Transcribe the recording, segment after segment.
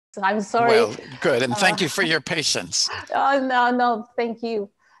So I'm sorry. Well, good, and thank you for your patience. Oh, no, thank you.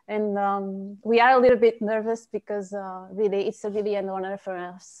 And we are a little bit nervous because really, it's really an honor for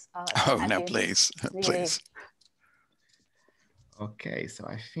us. Oh, no, please, really. Please. Okay, so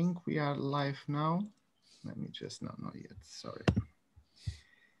I think we are live now. Let me just, not yet, sorry.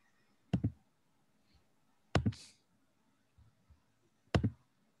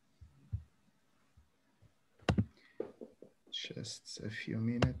 Just a few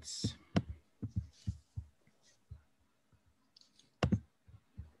minutes.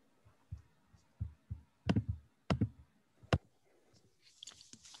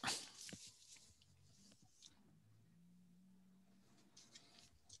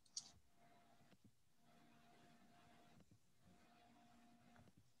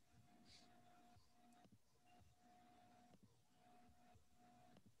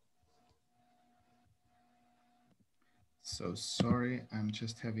 So sorry, I'm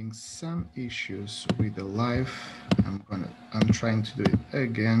just having some issues with the live. I'm trying to do it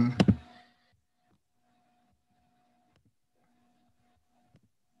again.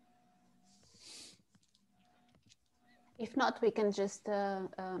 If not, we can just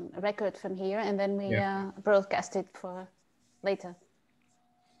record from here and then we broadcast it for later.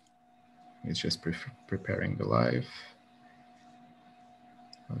 It's just preparing the live.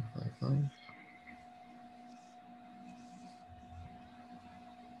 Live.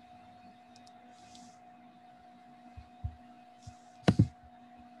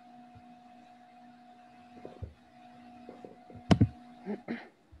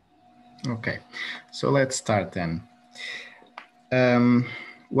 Okay, so let's start then.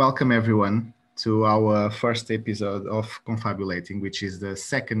 Welcome everyone to our first episode of Confabulating, which is the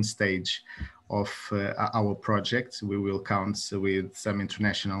second stage of our project. We will count with some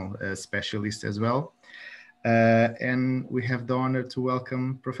international specialists as well. And we have the honor to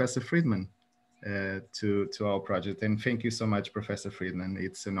welcome Professor Freedman to our project. And thank you so much, Professor Freedman.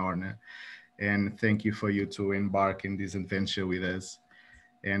 It's an honor. And thank you for you to embark in this adventure with us.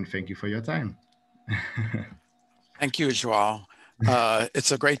 And thank you for your time. Thank you, Joao.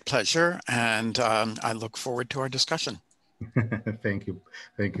 It's a great pleasure, and I look forward to our discussion. Thank you,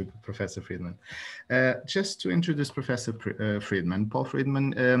 Professor Freedman. Just to introduce Professor Freedman, Paul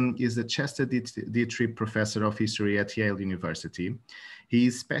Freedman is a Chester Dietrich Professor of History at Yale University. He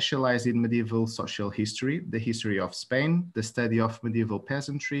is specialized in medieval social history, the history of Spain, the study of medieval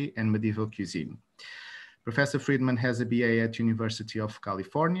peasantry, and medieval cuisine. Professor Freedman has a BA at University of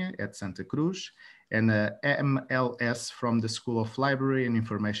California at Santa Cruz and a MLS from the School of Library and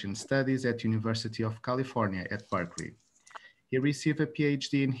Information Studies at University of California at Berkeley. He received a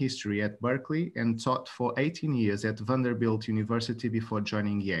Ph.D. in history at Berkeley and taught for 18 years at Vanderbilt University before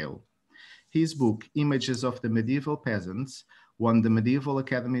joining Yale. His book, Images of the Medieval Peasants, won the Medieval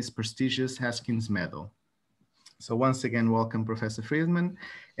Academy's prestigious Haskins Medal. So once again, welcome, Professor Freedman.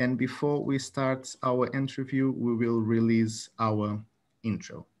 And before we start our interview, we will release our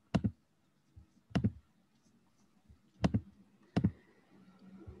intro.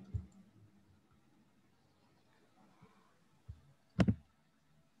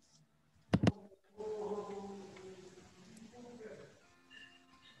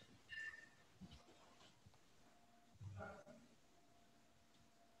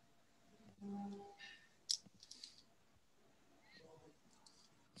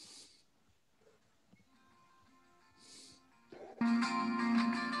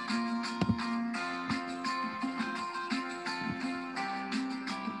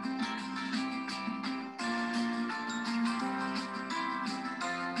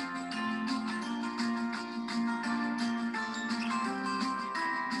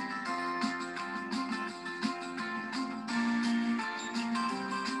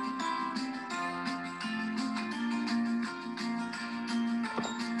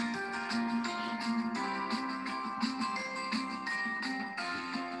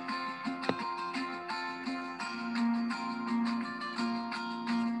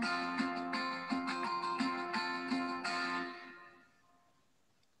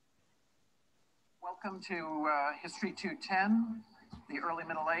 Welcome to History 210, the Early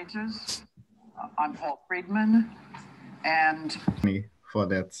Middle Ages. I'm Paul Freedman, and for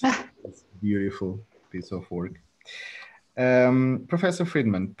that beautiful piece of work. Professor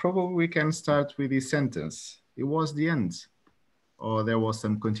Freedman, probably we can start with this sentence. It was the end, or there was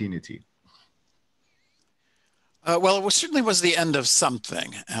some continuity? Well, it certainly was the end of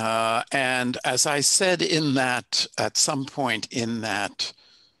something. And as I said in that, at some point in that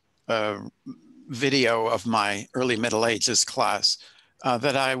video of my early Middle Ages class,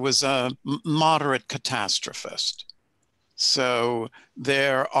 that I was a moderate catastrophist. So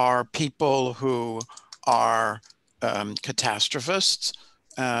there are people who are catastrophists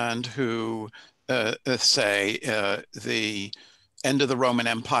and who say the end of the Roman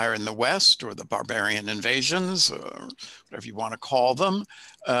Empire in the West, or the barbarian invasions, or whatever you want to call them.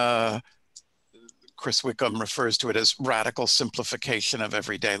 Chris Wickham refers to it as radical simplification of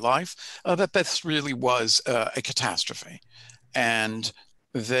everyday life, that this really was a catastrophe. And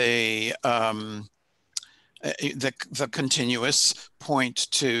the continuous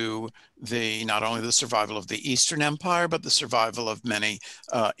point to not only the survival of the Eastern Empire, but the survival of many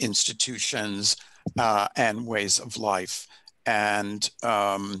institutions and ways of life, and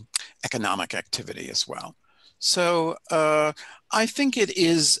economic activity as well. So I think it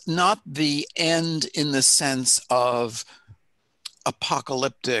is not the end in the sense of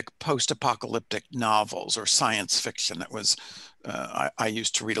apocalyptic, post-apocalyptic novels or science fiction that was, I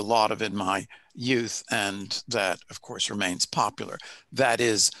used to read a lot of in my youth, and that of course remains popular. That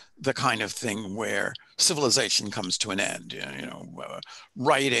is the kind of thing where civilization comes to an end,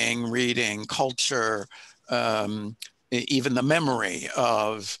 writing, reading, culture, even the memory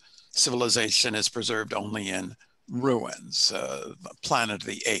of civilization is preserved only in ruins. Planet of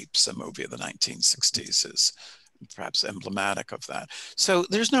the Apes, a movie of the 1960s, is perhaps emblematic of that. So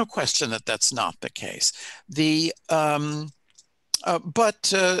there's no question that that's not the case. Yeah,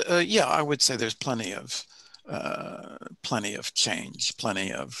 I would say there's plenty of change,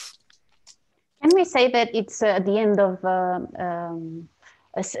 plenty of. Can we say that it's the end of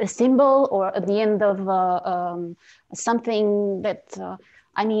a symbol, or at the end of something that,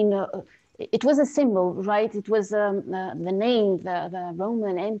 it was a symbol, right? It was the name, the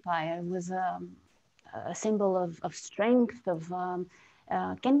Roman Empire was a symbol of strength, of,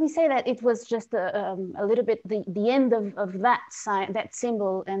 can we say that it was just a little bit the end of that sign, that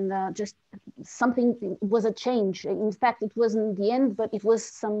symbol, and just something was a change? In fact, it wasn't the end, but it was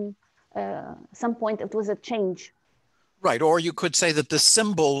some point it was a change. Right, or you could say that the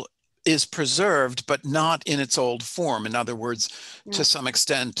symbol is preserved, but not in its old form. In other words, to some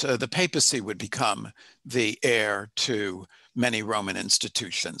extent, the papacy would become the heir to many Roman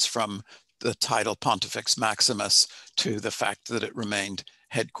institutions, from the title Pontifex Maximus to the fact that it remained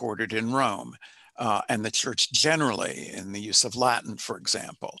headquartered in Rome, and the church generally, in the use of Latin, for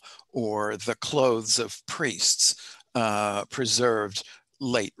example, or the clothes of priests, preserved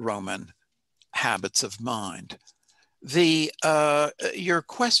late Roman habits of mind. Your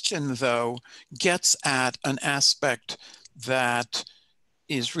question, though, gets at an aspect that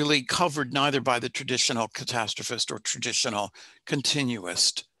is really covered neither by the traditional catastrophist or traditional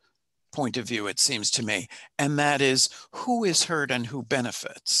continuist point of view, it seems to me, and that is who is hurt and who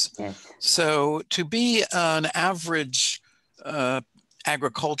benefits. Yes. So to be an average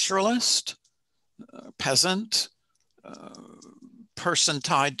agriculturalist, peasant, person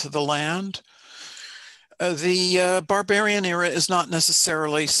tied to the land, the barbarian era is not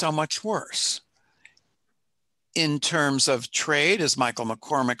necessarily so much worse. In terms of trade, as Michael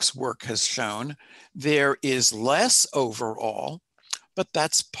McCormick's work has shown, there is less overall, but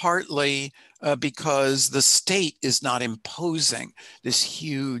that's partly because the state is not imposing this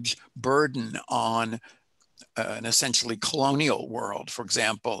huge burden on an essentially colonial world. For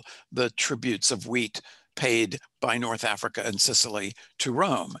example, the tributes of wheat paid by North Africa and Sicily to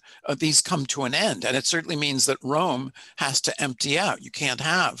Rome. These come to an end, and it certainly means that Rome has to empty out. You can't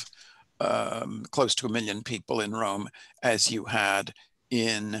have close to 1 million people in Rome as you had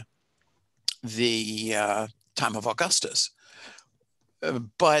in the time of Augustus.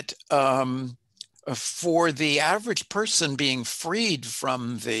 But for the average person being freed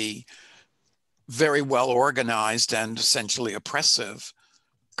from the very well organized and essentially oppressive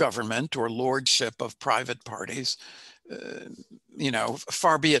government or lordship of private parties,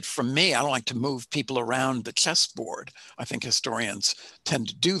 far be it from me. I don't like to move people around the chessboard. I think historians tend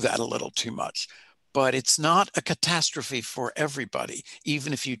to do that a little too much. But it's not a catastrophe for everybody,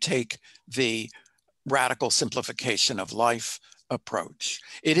 even if you take the radical simplification of life approach.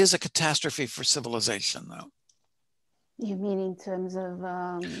 It is a catastrophe for civilization, though. You mean in terms of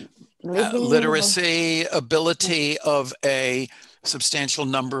literacy, ability of a substantial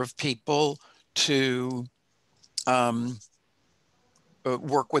number of people to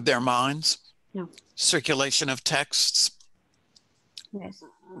work with their minds, circulation of texts, yes.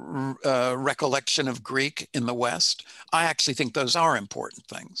 Recollection of Greek in the West. I actually think those are important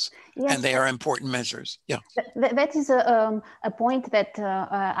things, yes, and they are important measures. Yeah, that is a point that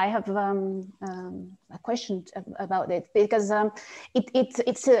I have question about it, because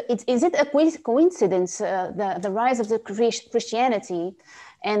is it a coincidence, the rise of the Christianity,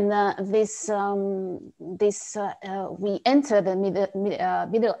 and we enter the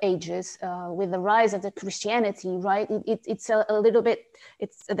Middle Ages with the rise of the Christianity, right? It's a little bit,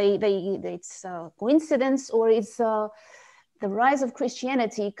 it's a coincidence, or it's the rise of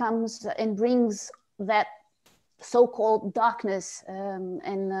Christianity comes and brings that so-called darkness,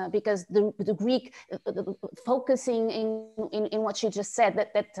 because the Greek, focusing in what you just said,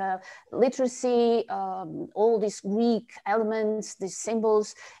 that literacy, all these Greek elements, these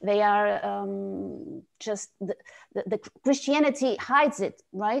symbols, they are just the Christianity hides it,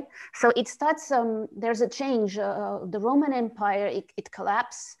 right? So it starts. There's a change. The Roman Empire, it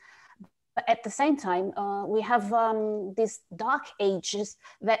collapsed. But at the same time, we have these dark ages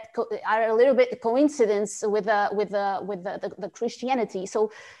that are a little bit coincidence with the Christianity. So,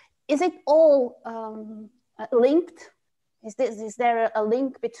 is it all linked? Is there a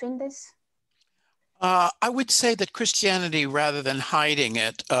link between this? I would say that Christianity, rather than hiding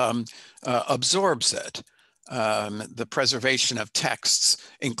it, absorbs it. The preservation of texts,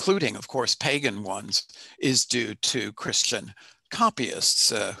 including, of course, pagan ones, is due to Christian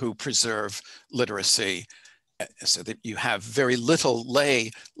copyists who preserve literacy, so that you have very little lay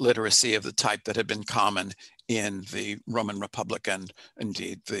literacy of the type that had been common in the Roman Republic and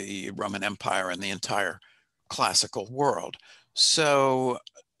indeed the Roman Empire and the entire classical world. So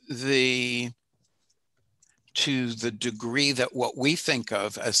to the degree that what we think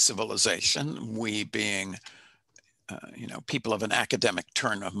of as civilization, we being people of an academic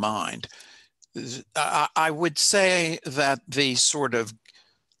turn of mind, I would say that the sort of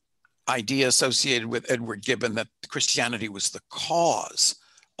idea associated with Edward Gibbon that Christianity was the cause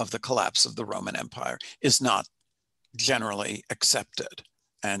of the collapse of the Roman Empire is not generally accepted,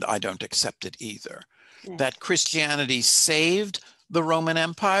 and I don't accept it either. Yeah. That Christianity saved the Roman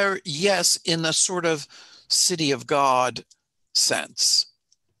Empire, yes, in the sort of city of God sense.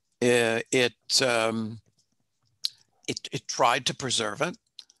 It tried to preserve it,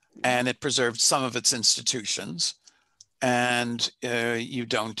 and it preserved some of its institutions. And you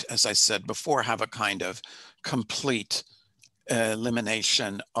don't, as I said before, have a kind of complete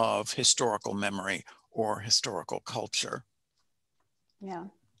elimination of historical memory or historical culture. Yeah.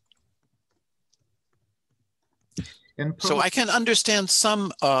 So I can understand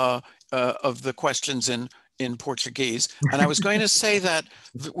some of the questions in Portuguese. And I was going to say that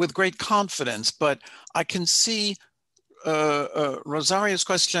with great confidence, but I can see Rosario's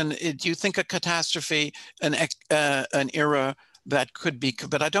question, do you think a catastrophe, an era that could be,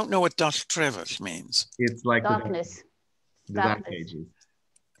 but I don't know what Das Trevas means. It's like darkness. The Dark Ages.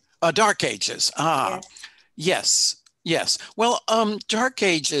 Dark Ages, yes. Well, Dark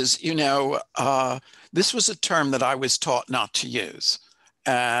Ages, this was a term that I was taught not to use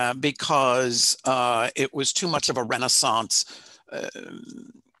because it was too much of a Renaissance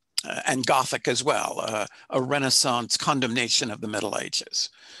and Gothic as well, a Renaissance condemnation of the Middle Ages.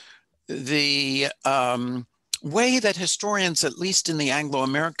 The way that historians, at least in the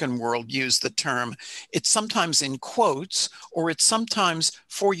Anglo-American world, use the term, it's sometimes in quotes, or it's sometimes,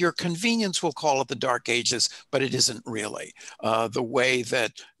 for your convenience, we'll call it the Dark Ages, but it isn't really. The way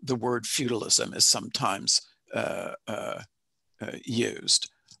that the word feudalism is sometimes used.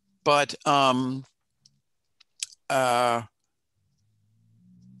 But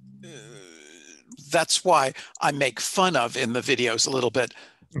that's why I make fun of, in the videos a little bit,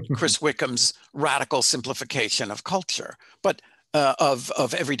 Chris Wickham's radical simplification of culture, but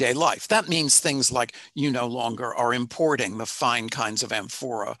of everyday life. That means things like you no longer are importing the fine kinds of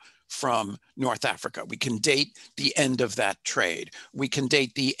amphora from North Africa. We can date the end of that trade. We can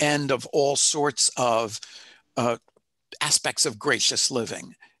date the end of all sorts of aspects of gracious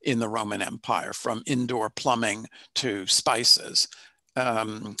living in the Roman Empire, from indoor plumbing to spices.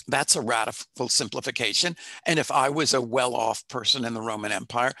 That's a radical simplification. And if I was a well-off person in the Roman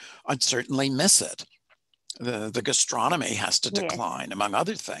Empire, I'd certainly miss it. The gastronomy has to decline, among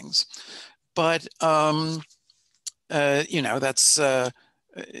other things. But, that's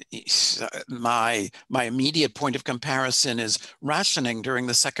my immediate point of comparison is rationing during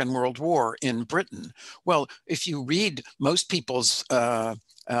the Second World War in Britain. Well, if you read most people's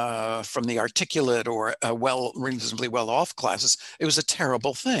from the articulate or reasonably well-off classes, it was a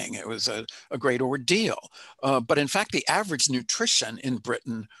terrible thing. It was a great ordeal. But in fact, the average nutrition in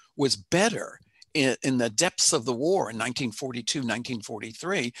Britain was better in the depths of the war in 1942,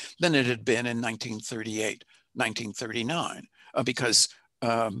 1943 than it had been in 1938, 1939, because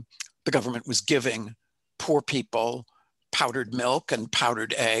the government was giving poor people powdered milk and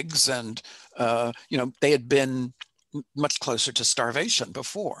powdered eggs, and you know, they had been much closer to starvation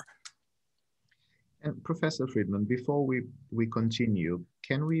before. And Professor Freedman, before we continue,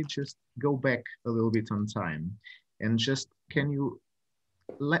 can we just go back a little bit on time, and just can you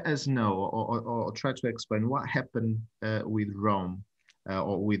let us know or try to explain what happened with Rome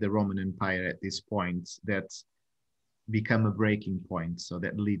or with the Roman Empire at this point that become a breaking point, so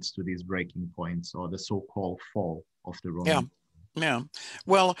that leads to these breaking points or the so-called fall of the Roman Empire? Yeah,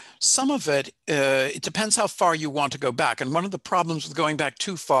 well, some of it, it depends how far you want to go back. And one of the problems with going back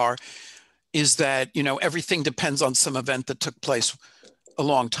too far is that, you know, everything depends on some event that took place a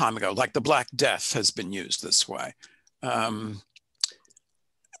long time ago, like the Black Death has been used this way.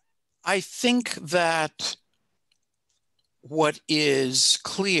 I think that what is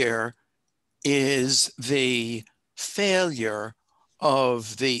clear is the failure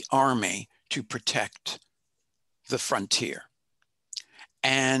of the army to protect the frontier.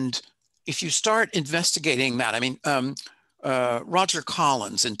 And if you start investigating that, I mean, Roger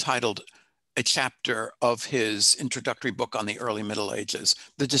Collins entitled a chapter of his introductory book on the early Middle Ages,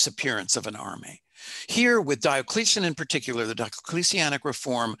 The Disappearance of an Army. Here, with Diocletian in particular, the Diocletianic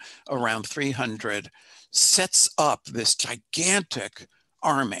reform around 300 sets up this gigantic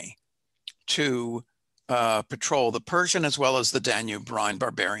army to patrol the Persian as well as the Danube-Rhine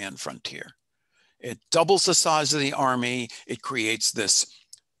barbarian frontier. It doubles the size of the army. It creates this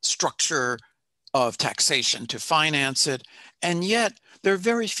structure of taxation to finance it. And yet there are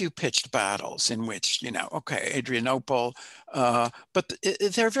very few pitched battles in which, you know, okay, Adrianople, but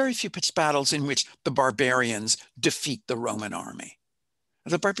there are very few pitched battles in which the barbarians defeat the Roman army.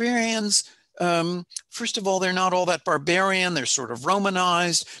 The barbarians, first of all, they're not all that barbarian. They're sort of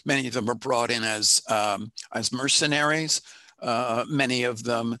Romanized. Many of them are brought in as mercenaries. Many of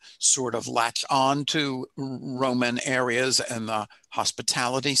them sort of latch on to Roman areas and the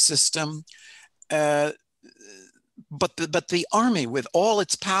hospitality system. But the army, with all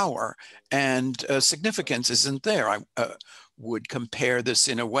its power and significance, isn't there. I would compare this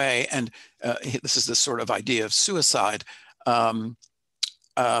in a way, and this is the sort of idea of suicide of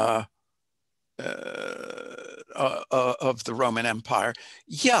the Roman Empire.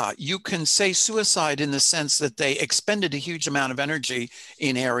 Yeah, you can say suicide in the sense that they expended a huge amount of energy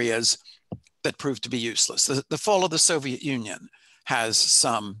in areas that proved to be useless. The fall of the Soviet Union has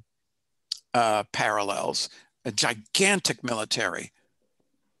some parallels. A gigantic military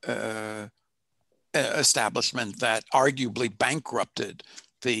establishment that arguably bankrupted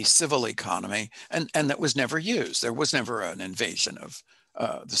the civil economy and that was never used. There was never an invasion of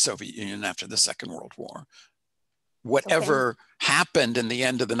the Soviet Union after the Second World War. Whatever happened in the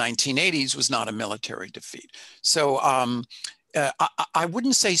end of the 1980s was not a military defeat. So I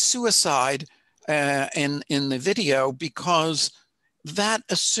wouldn't say suicide in the video, because that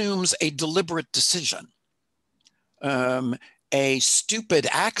assumes a deliberate decision. A stupid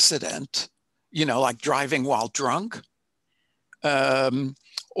accident, you know, like driving while drunk,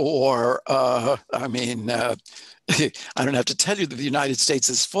 or I mean, I don't have to tell you that the United States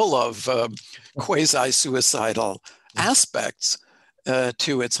is full of quasi-suicidal aspects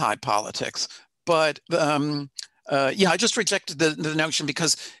to its high politics. But yeah, I just rejected the notion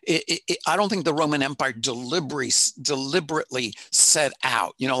because I don't think the Roman Empire deliberately set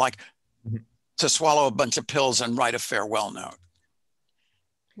out, you know, like to swallow a bunch of pills and write a farewell note.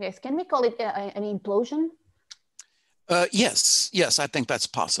 Yes, can we call it an implosion? Yes, I think that's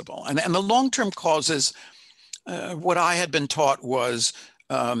possible. And the long-term causes, what I had been taught was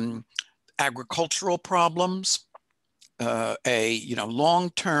agricultural problems, a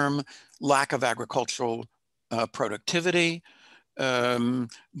long-term lack of agricultural productivity,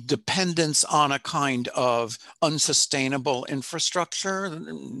 dependence on a kind of unsustainable infrastructure,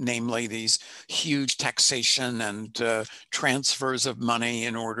 namely these huge taxation and transfers of money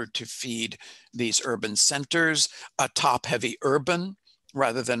in order to feed these urban centers, a top-heavy urban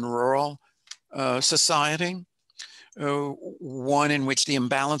rather than rural society, one in which the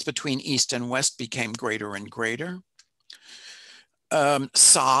imbalance between East and West became greater and greater.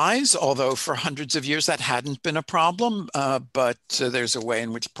 Size, although for hundreds of years that hadn't been a problem, but there's a way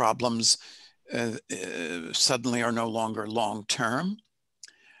in which problems suddenly are no longer long-term.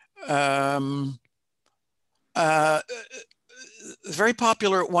 Very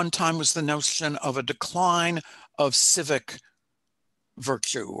popular at one time was the notion of a decline of civic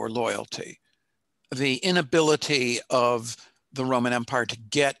virtue or loyalty. The inability of the Roman Empire to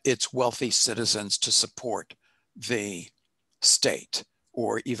get its wealthy citizens to support the state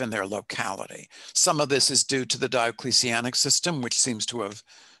or even their locality. Some of this is due to the Diocletianic system, which seems to have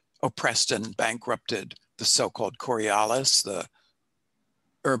oppressed and bankrupted the so-called Coriolis, the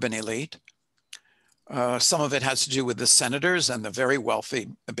urban elite. Some of it has to do with the senators and the very wealthy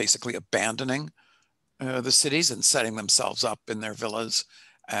basically abandoning the cities and setting themselves up in their villas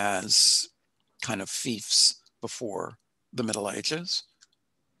as kind of fiefs before the Middle Ages.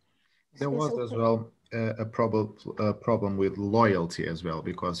 There was as well a problem with loyalty as well,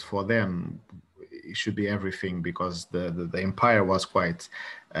 because for them it should be everything, because the empire was quite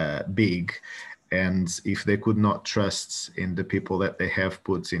big, and if they could not trust in the people that they have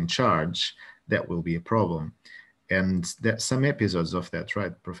put in charge, that will be a problem. And there's some episodes of that,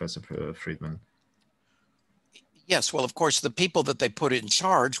 right, Professor Freedman? Yes, well, of course, the people that they put in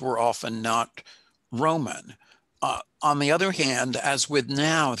charge were often not Roman. On the other hand, as with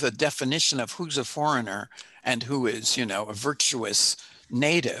now, the definition of who's a foreigner and who is, you know, a virtuous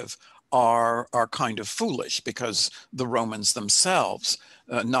native are kind of foolish, because the Romans themselves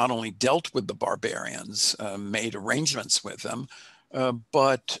not only dealt with the barbarians, made arrangements with them,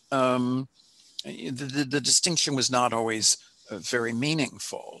 but the distinction was not always very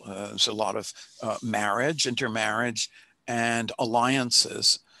meaningful. There's a lot of marriage, intermarriage, and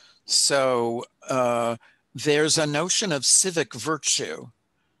alliances. So there's a notion of civic virtue,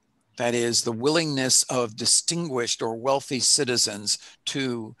 that is the willingness of distinguished or wealthy citizens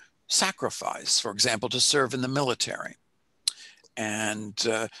to sacrifice, for example, to serve in the military. And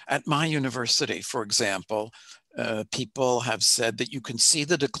at my university, for example, people have said that you can see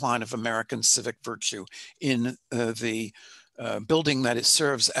the decline of American civic virtue in the building that it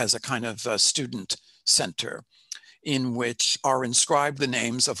serves as a kind of student center, in which are inscribed the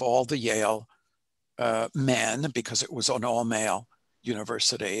names of all the Yale men, because it was an all-male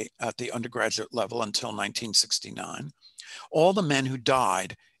university at the undergraduate level until 1969, all the men who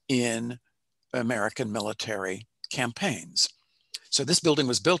died in American military campaigns. So this building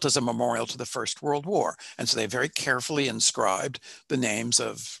was built as a memorial to the First World War. And so they very carefully inscribed the names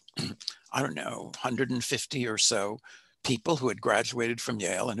of, I don't know, 150 or so people who had graduated from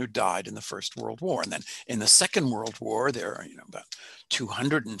Yale and who died in the First World War. And then in the Second World War, there are, you know, about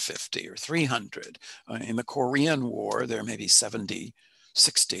 250 or 300. In the Korean War, there may be 70,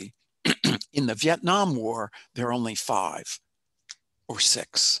 60. In the Vietnam War, there are only 5 or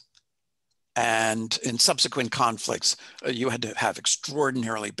 6. And in subsequent conflicts, you had to have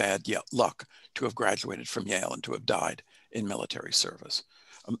extraordinarily bad luck to have graduated from Yale and to have died in military service.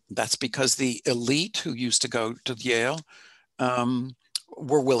 That's because the elite who used to go to Yale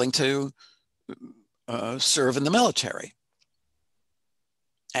were willing to serve in the military.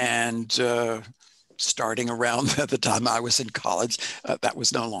 And starting around the time I was in college, that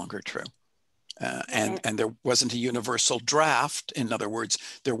was no longer true. And there wasn't a universal draft. In other words,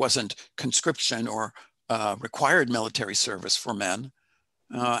 there wasn't conscription or required military service for men.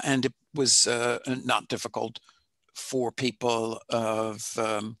 And it was not difficult for people of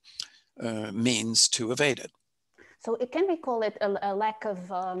means to evade it. So can we call it a lack of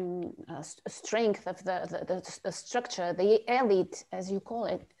strength of the structure, the elite, as you call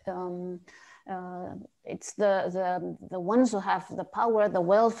it? It's the ones who have the power, the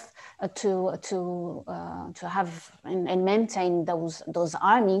wealth to have and maintain those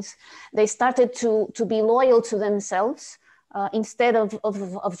armies. They started to be loyal to themselves instead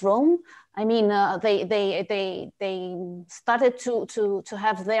of Rome. I mean, they started to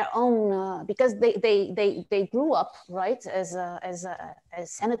have their own because they grew up, right, as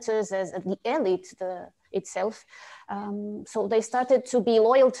senators, as the elite itself. So they started to be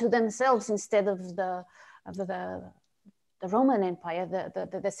loyal to themselves instead of the Roman Empire,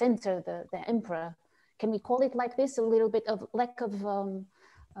 the center, the emperor. Can we call it like this? A little bit of lack of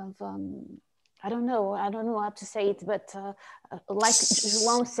I don't know how to say it, but like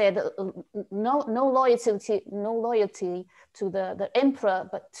João said, no loyalty to the emperor,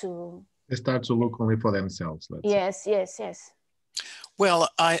 but to... They start to look only for themselves. Yes. Well,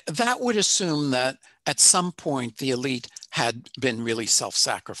 that would assume that at some point the elite had been really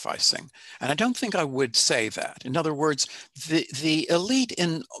self-sacrificing. And I don't think I would say that. In other words, the elite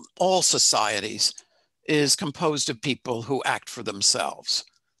in all societies is composed of people who act for themselves.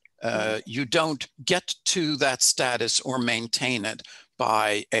 You don't get to that status or maintain it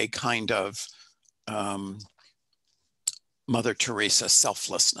by a kind of Mother Teresa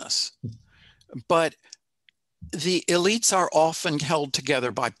selflessness. But the elites are often held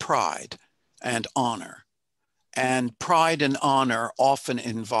together by pride and honor. And pride and honor often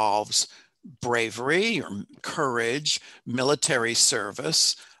involves bravery or courage, military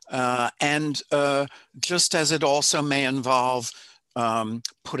service, and just as it also may involve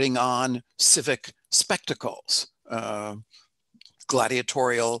putting on civic spectacles,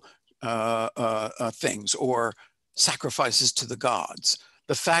 gladiatorial things or sacrifices to the gods.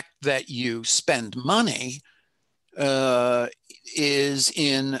 The fact that you spend money is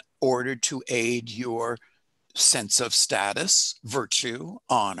in order to aid your sense of status, virtue,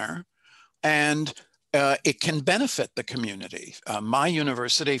 honor, and it can benefit the community. My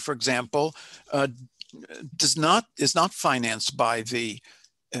university, for example, is not financed by the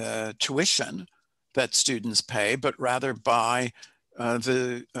tuition that students pay, but rather by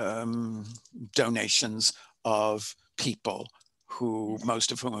the donations of people who,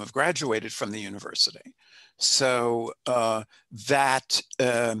 most of whom have graduated from the university. So that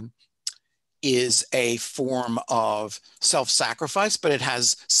is a form of self-sacrifice, but it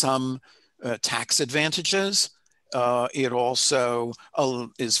has some tax advantages. It also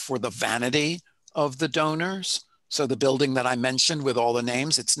is for the vanity of the donors. So the building that I mentioned with all the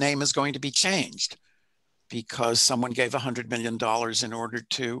names, its name is going to be changed because someone gave $100 million in order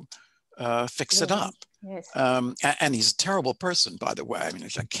to fix it up. Yes. And he's a terrible person, by the way. I mean,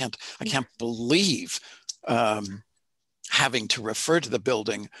 I can't believe having to refer to the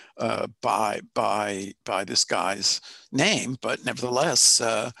building by this guy's name, but nevertheless,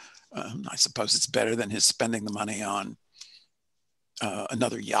 I suppose it's better than his spending the money on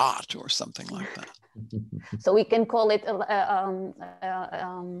another yacht or something like that. So we can call it a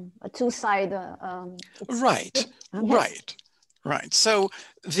two-sided. Right, Yes. right. So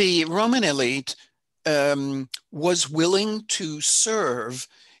the Roman elite was willing to serve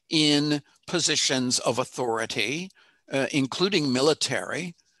in positions of authority, including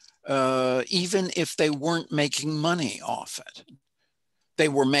military, even if they weren't making money off it. They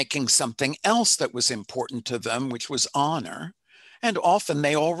were making something else that was important to them, which was honor. And often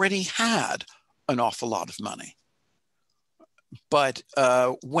they already had an awful lot of money. But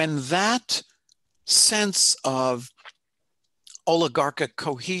when that sense of oligarchic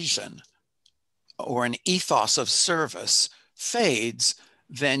cohesion or an ethos of service fades,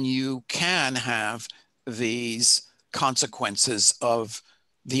 then you can have these consequences of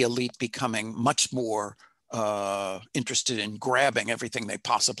the elite becoming much more interested in grabbing everything they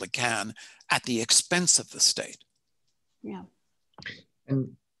possibly can at the expense of the state. Yeah.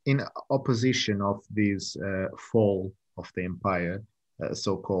 And in opposition of this fall of the empire,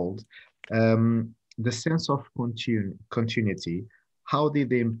 so-called, the sense of continuity, how did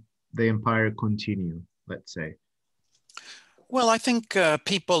the empire continue, let's say? Well, I think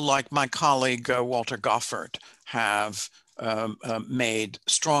people like my colleague Walter Goffert have made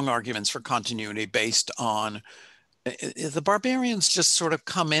strong arguments for continuity based on the barbarians just sort of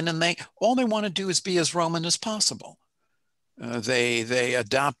come in and all they want to do is be as Roman as possible. They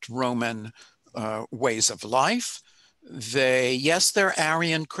adopt Roman ways of life. They're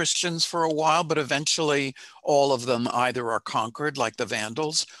Arian Christians for a while, but eventually all of them either are conquered like the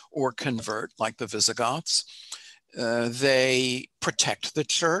Vandals or convert like the Visigoths. They protect the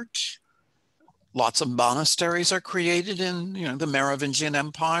church. Lots of monasteries are created in the Merovingian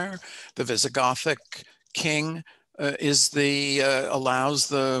Empire. The Visigothic king allows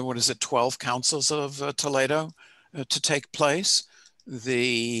the 12 councils of Toledo to take place.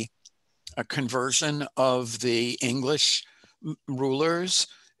 The conversion of the English rulers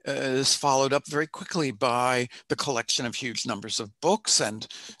is followed up very quickly by the collection of huge numbers of books, and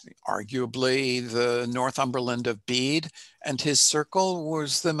arguably the Northumberland of Bede and his circle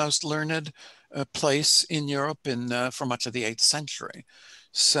was the most learned place in Europe for much of the 8th century.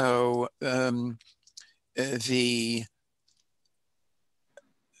 So the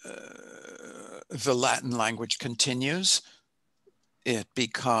Latin language continues. It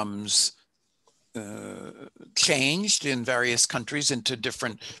becomes changed in various countries into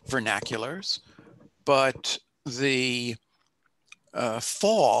different vernaculars, but the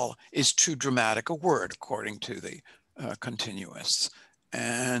fall is too dramatic a word, according to the continuists,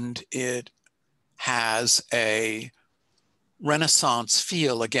 and it has a Renaissance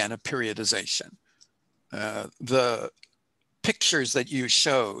feel, again, a periodization. The pictures that you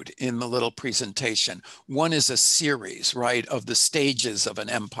showed in the little presentation, one is a series, right, of the stages of an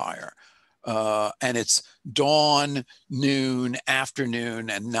empire. And it's dawn, noon,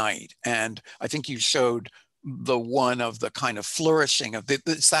 afternoon, and night. And I think you showed the one of the kind of flourishing of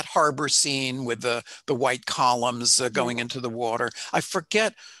it's that harbor scene with the white columns going into the water. I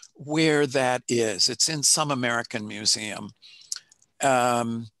forget where that is. It's in some American museum.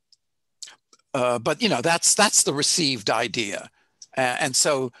 But that's the received idea. And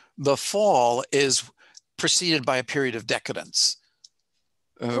so the fall is preceded by a period of decadence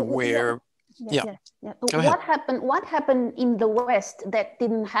where Yeah. What happened in the West that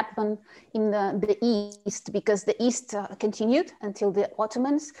didn't happen in the East? Because the East continued until the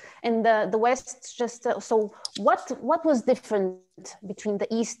Ottomans, and the West just so what was different between the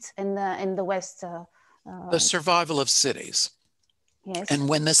East and the West? The survival of cities. Yes. And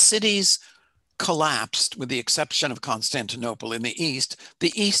when the cities collapsed, with the exception of Constantinople in the East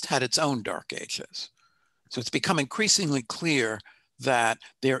had its own dark ages. So it's become increasingly clear that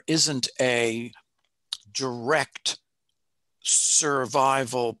there isn't a direct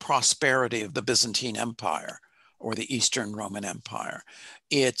survival prosperity of the Byzantine Empire or the Eastern Roman Empire.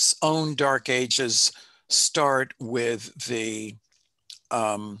 Its own dark ages start with the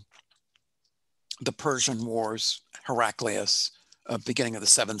Persian Wars, Heraclius, beginning of the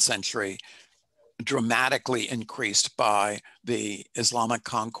 7th century, dramatically increased by the Islamic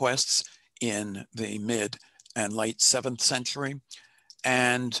conquests in the mid and late 7th century.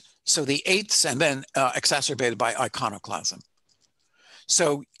 And so the 8th, and then exacerbated by iconoclasm.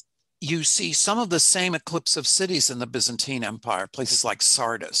 So you see some of the same eclipse of cities in the Byzantine Empire, places like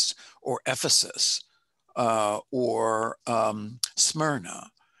Sardis or Ephesus or Smyrna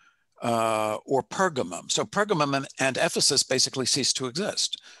or Pergamum. So Pergamum and Ephesus basically cease to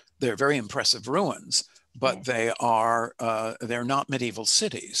exist. They're very impressive ruins, but they are, they're not medieval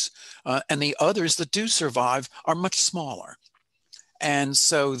cities. And the others that do survive are much smaller. And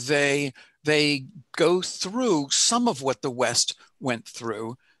so they go through some of what the West went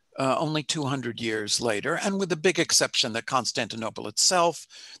through only 200 years later, and with the big exception that Constantinople itself,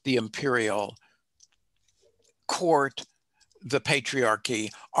 the imperial court, the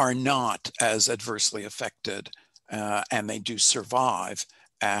patriarchy are not as adversely affected, and they do survive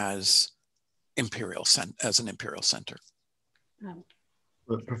as an imperial center.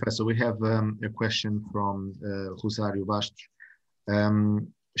 Professor, we have a question from Rosario Bastos.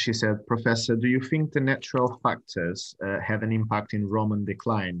 She said, Professor, do you think the natural factors have an impact in Roman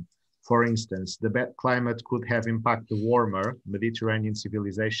decline? For instance, the bad climate could have impacted the warmer Mediterranean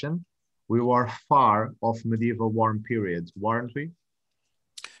civilization. We were far off medieval warm periods, weren't we?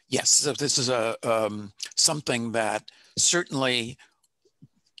 Yes, so this is something that certainly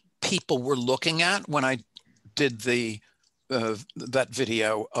people were looking at when I did that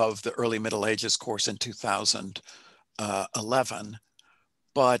video of the early Middle Ages course in 2011.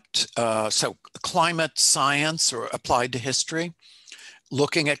 But so climate science or applied to history,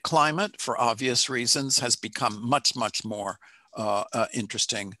 looking at climate for obvious reasons has become much, much more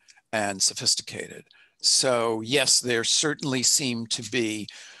interesting and sophisticated. So yes, there certainly seem to be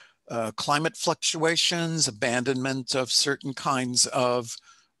climate fluctuations, abandonment of certain kinds of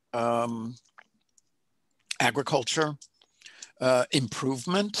agriculture,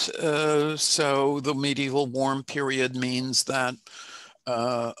 improvement. So the medieval warm period means that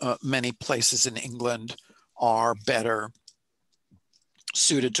many places in England are better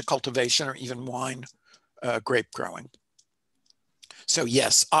suited to cultivation or even wine, grape growing. So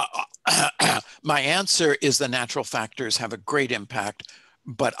yes, my answer is the natural factors have a great impact,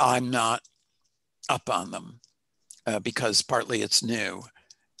 but I'm not up on them because partly it's new.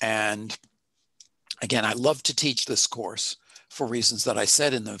 And again, I love to teach this course for reasons that I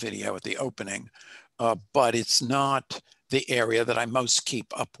said in the video at the opening, but it's not the area that I most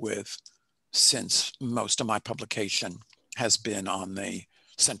keep up with, since most of my publication has been on the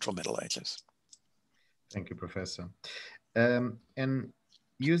Central Middle Ages. Thank you, Professor. And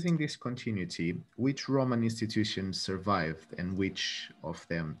using this continuity, which Roman institutions survived and which of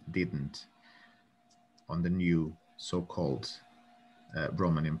them didn't on the new so-called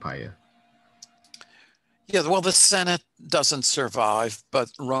Roman Empire? Yeah, well, the Senate doesn't survive,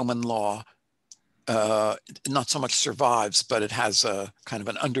 but Roman law not so much survives, but it has a kind of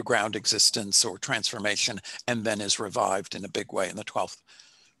an underground existence or transformation, and then is revived in a big way in the 12th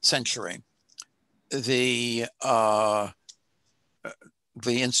century. The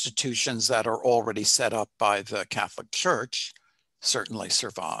institutions that are already set up by the Catholic Church certainly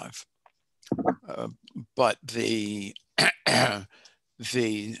survive, but the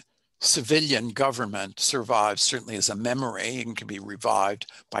civilian government survives certainly as a memory and can be revived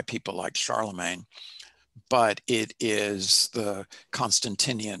by people like Charlemagne, but it is the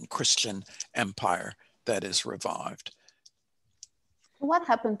Constantinian Christian Empire that is revived. What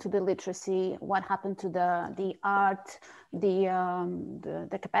happened to the literacy? What happened to the art,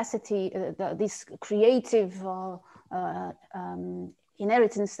 the capacity, this creative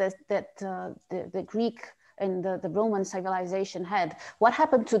inheritance that the Greek and the Roman civilization had? What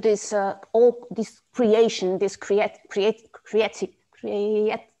happened to this all this creation, this creativity?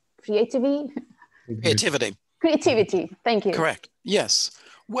 Thank you. Correct. Yes.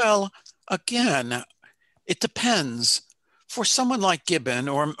 Well, again, it depends. For someone like Gibbon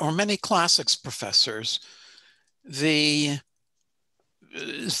or many classics professors, the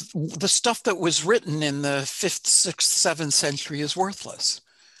stuff that was written in the 5th, 6th, 7th century is worthless.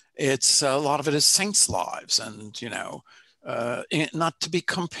 It's a lot of it is saints' lives, and not to be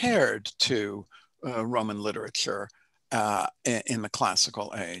compared to Roman literature in the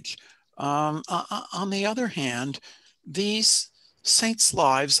classical age. On the other hand, these saints'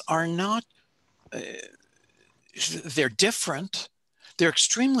 lives are not, they're different. They're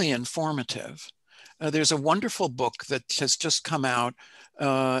extremely informative. There's a wonderful book that has just come out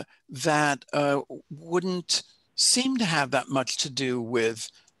that wouldn't seem to have that much to do with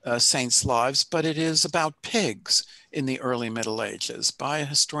saints' lives, but it is about pigs in the early Middle Ages by a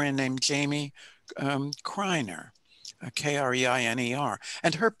historian named Jamie Kreiner, Kreiner.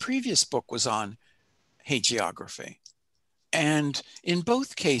 And her previous book was on hagiography. And in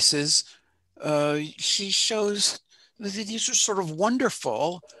both cases, she shows that these are sort of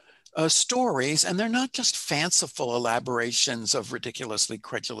wonderful stories, and they're not just fanciful elaborations of ridiculously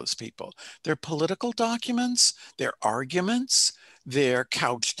credulous people. They're political documents, they're arguments, they're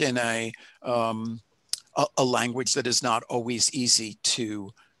couched in a language that is not always easy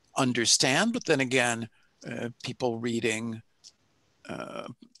to understand, but then again, people reading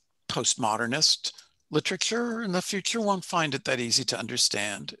postmodernist literature in the future won't find it that easy to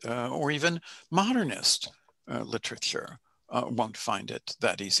understand, or even modernist literature won't find it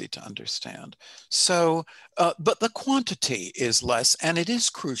that easy to understand. So, but the quantity is less, and it is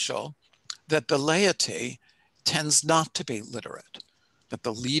crucial that the laity tends not to be literate, that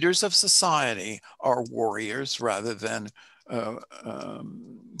the leaders of society are warriors rather than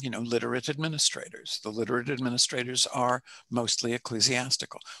literate administrators. The literate administrators are mostly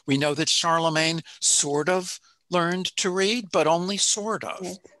ecclesiastical. We know that Charlemagne sort of learned to read, but only sort of.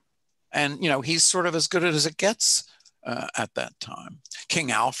 Yes. And, he's sort of as good as it gets at that time.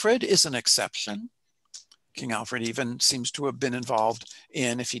 King Alfred is an exception. King Alfred even seems to have been involved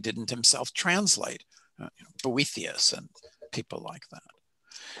in, if he didn't himself translate, Boethius and people like that.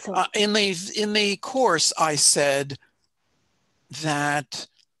 So, in the course, I said that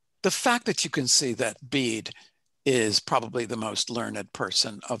the fact that you can see that Bede is probably the most learned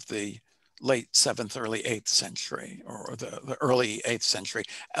person of the late 7th, early 8th century, or the early 8th century,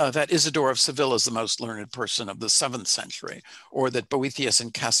 that Isidore of Seville is the most learned person of the 7th century, or that Boethius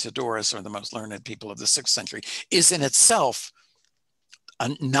and Cassiodorus are the most learned people of the 6th century, is in itself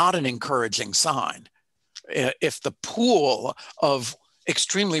not an encouraging sign. If the pool of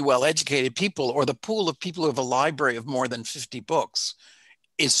extremely well-educated people, or the pool of people who have a library of more than 50 books,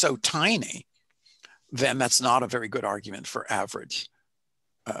 is so tiny, then that's not a very good argument for average.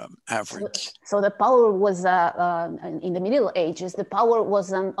 So the power was in the Middle Ages. The power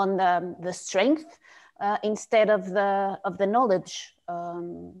was on the strength instead of the knowledge.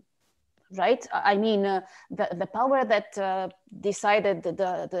 Right? I mean, the power that decided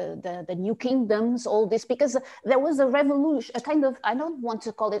the new kingdoms, all this, because there was a revolution, a kind of, I don't want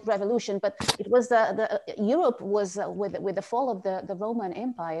to call it revolution, but it was Europe was, with the fall of the Roman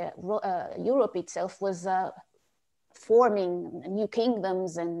Empire, Europe itself was forming new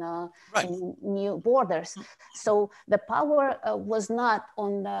kingdoms and new borders. So the power was not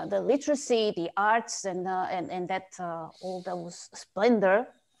on the literacy, the arts, and that all those splendor,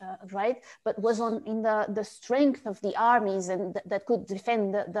 right? But was in the strength of the armies and that could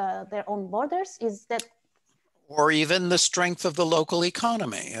defend their own borders. Is that? Or even the strength of the local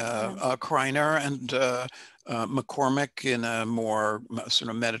economy. Kreiner and McCormick, in a more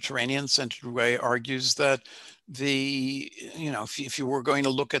sort of Mediterranean-centered way, argues that if you were going to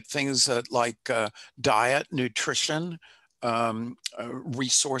look at things like diet, nutrition,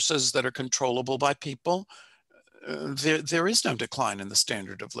 resources that are controllable by people, there is no decline in the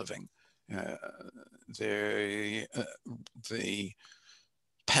standard of living. The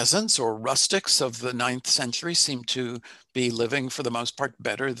peasants or rustics of the 9th century seem to be living, for the most part,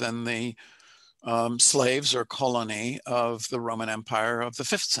 better than the slaves or colony of the Roman Empire of the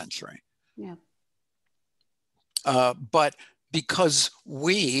 5th century. Yeah. But because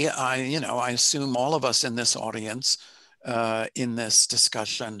I assume all of us in this audience, in this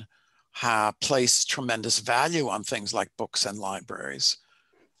discussion, have placed tremendous value on things like books and libraries.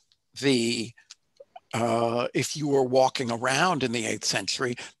 If you were walking around in the 8th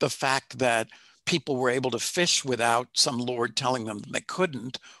century, the fact that people were able to fish without some lord telling them they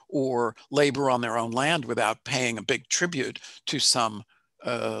couldn't, or labor on their own land without paying a big tribute to some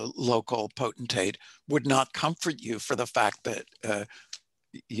local potentate, would not comfort you for the fact that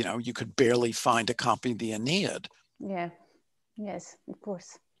you could barely find a copy of the Aeneid. Yeah. Yes, of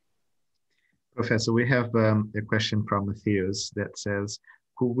course. Professor, we have a question from Matthias that says,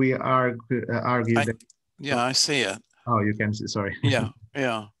 could we argue that... Yeah, I see it. Oh, you can see, sorry. Yeah,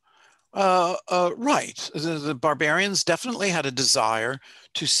 yeah. Right. The barbarians definitely had a desire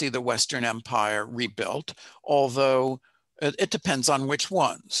to see the Western Empire rebuilt, although it depends on which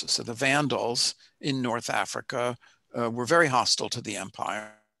ones. So the Vandals in North Africa were very hostile to the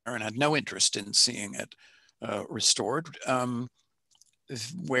empire and had no interest in seeing it restored.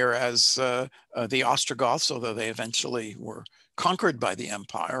 Whereas the Ostrogoths, although they eventually were conquered by the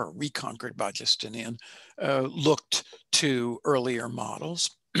empire, or reconquered by Justinian, looked to earlier models.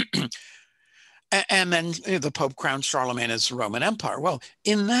 And then the Pope crowned Charlemagne as Roman Empire. Well,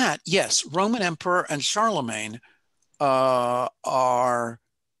 in that, yes, Roman Emperor and Charlemagne are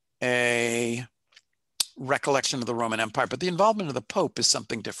a recollection of the Roman Empire, but the involvement of the Pope is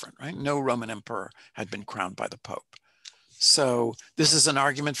something different, right? No Roman Emperor had been crowned by the Pope. So this is an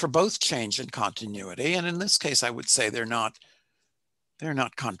argument for both change and continuity. And in this case, I would say they're not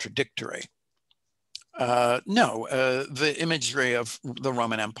contradictory. No, the imagery of the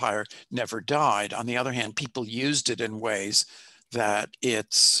Roman Empire never died. On the other hand, people used it in ways that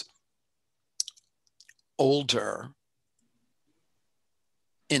its older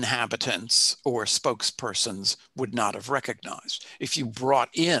inhabitants or spokespersons would not have recognized. If you brought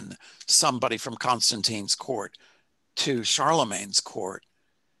in somebody from Constantine's court to Charlemagne's court,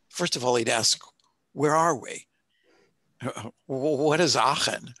 first of all, he'd ask, where are we? What is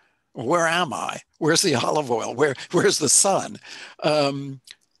Aachen? Where am I? Where's the olive oil? Where's the sun? You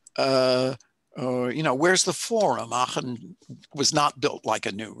know, where's the forum? Aachen was not built like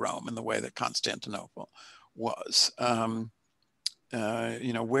a new Rome in the way that Constantinople was.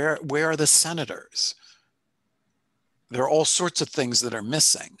 You know, where are the senators? There are all sorts of things that are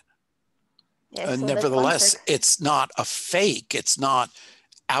missing. Yes, so nevertheless, it's not a fake. It's not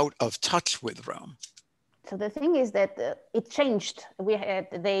out of touch with Rome. So the thing is that it changed. We had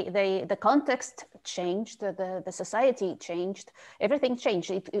the context changed, the society changed, everything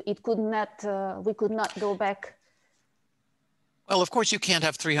changed. It could not. We could not go back. Well, of course, you can't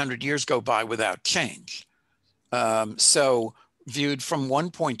have 300 years go by without change. So, viewed from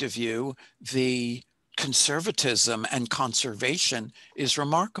one point of view, the conservatism and conservation is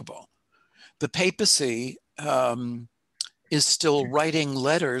remarkable. The papacy is still writing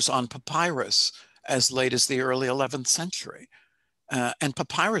letters on papyrus as late as the early 11th century. And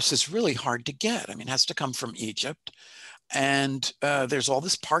papyrus is really hard to get. I mean, it has to come from Egypt. And there's all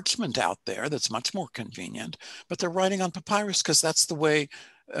this parchment out there that's much more convenient, but they're writing on papyrus because that's the way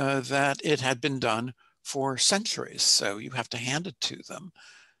that it had been done for centuries. So you have to hand it to them.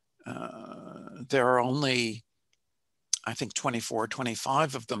 There are only, I think, 24,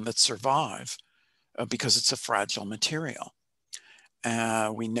 25 of them that survive because it's a fragile material.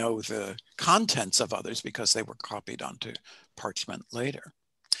 We know the contents of others because they were copied onto parchment later.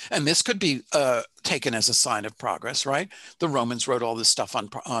 And this could be taken as a sign of progress, right? The Romans wrote all this stuff on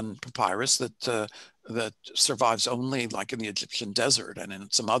papyrus that survives only like in the Egyptian desert and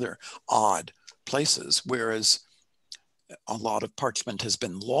in some other odd places, whereas a lot of parchment has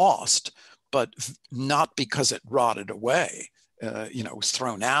been lost, but not because it rotted away, you know, was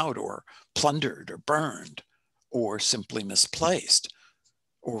thrown out or plundered or burned or simply misplaced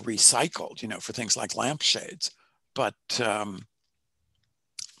or recycled, you know, for things like lampshades. But,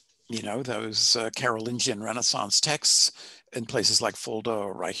 you know, those Carolingian Renaissance texts in places like Fulda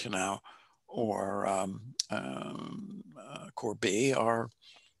or Reichenau or Corbie are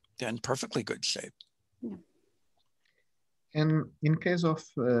in perfectly good shape. Yeah. And in case of,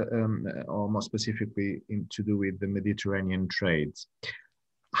 or more specifically, to do with the Mediterranean trades,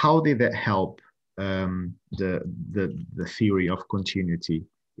 how did that help the theory of continuity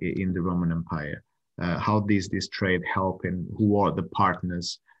in the Roman Empire? How does this trade help, and who are the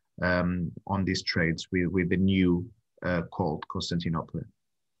partners on these trades with the new called Constantinople?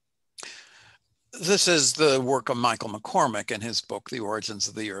 This is the work of Michael McCormick in his book, The Origins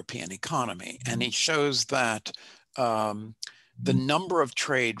of the European Economy. And he shows that the number of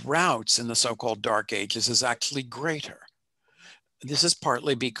trade routes in the so-called Dark Ages is actually greater. This is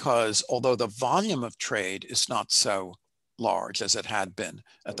partly because although the volume of trade is not so large as it had been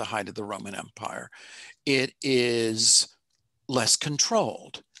at the height of the Roman Empire, it is less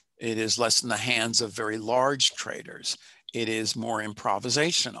controlled. It is less in the hands of very large traders. It is more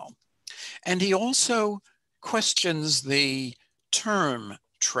improvisational. And he also questions the term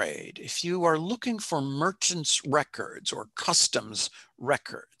trade. If you are looking for merchants' records or customs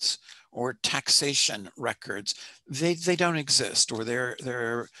records or taxation records, they don't exist, or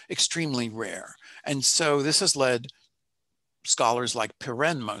they're extremely rare. And so this has led scholars like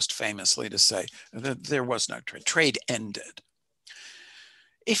Pirenne most famously to say that there was no trade. Trade ended.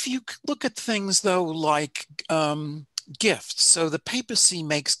 If you look at things, though, like gifts, so the papacy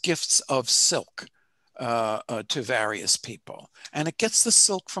makes gifts of silk to various people, and it gets the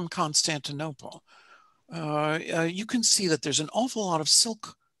silk from Constantinople. You can see that there's an awful lot of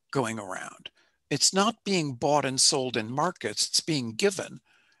silk going around. It's not being bought and sold in markets, it's being given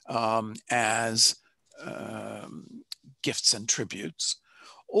as gifts and tributes.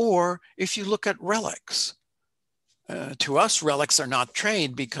 Or if you look at relics, to us, relics are not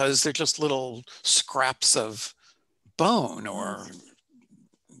trade because they're just little scraps of bone or,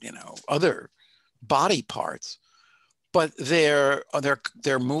 you know, other body parts. But they're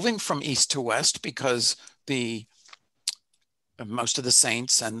moving from east to west because most of the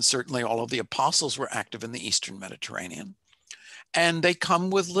saints and certainly all of the apostles were active in the Eastern Mediterranean. And they come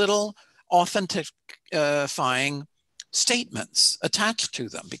with little authentifying statements attached to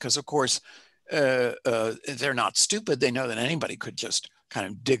them because, of course, they're not stupid. They know that anybody could just kind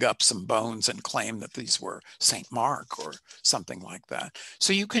of dig up some bones and claim that these were St. Mark or something like that.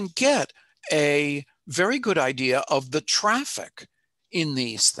 So you can get a very good idea of the traffic in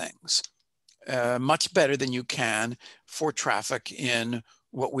these things, much better than you can for traffic in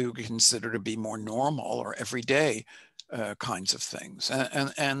what we would consider to be more normal or everyday kinds of things.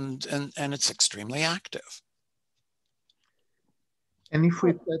 And it's extremely active. And if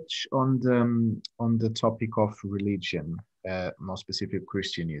we touch on the topic of religion, more specific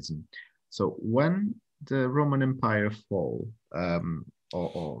Christianism. So when the Roman Empire fell,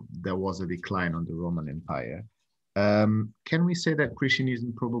 or there was a decline on the Roman Empire, can we say that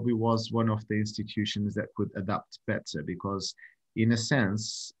Christianism probably was one of the institutions that could adapt better? Because in a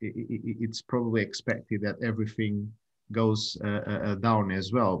sense, it's probably expected that everything goes down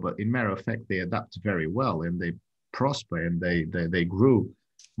as well. But in matter of fact, they adapt very well and they prosper and they grew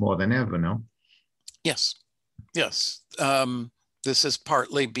more than ever, no? Yes, yes. This is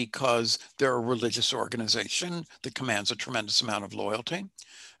partly because they're a religious organization that commands a tremendous amount of loyalty,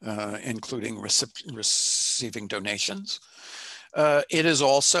 including receiving donations. It is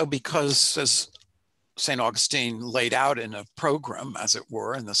also because, as St. Augustine laid out in a program, as it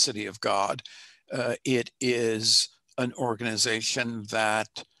were, in the City of God, it is an organization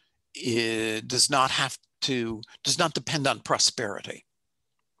that does not depend on prosperity.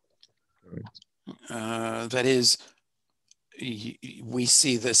 That is, we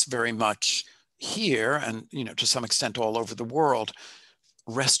see this very much here and, you know, to some extent all over the world.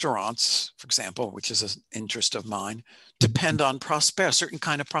 Restaurants, for example, which is an interest of mine, depend on a certain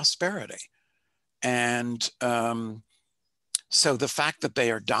kind of prosperity. And so the fact that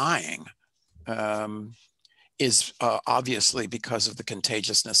they are dying is obviously because of the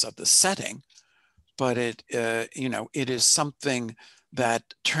contagiousness of the setting, but it is something that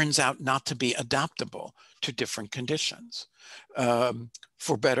turns out not to be adaptable to different conditions.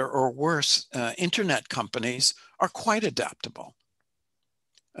 For better or worse, internet companies are quite adaptable.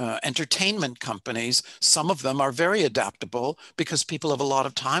 Entertainment companies, some of them are very adaptable because people have a lot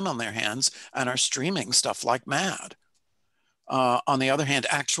of time on their hands and are streaming stuff like mad. On the other hand,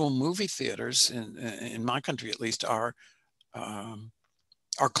 actual movie theaters, in my country at least, are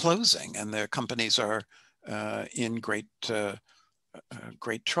closing, and their companies are in great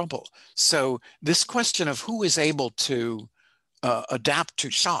trouble. So this question of who is able to adapt to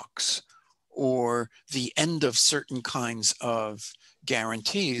shocks or the end of certain kinds of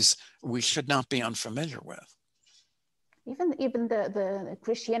guarantees, we should not be unfamiliar with. Even the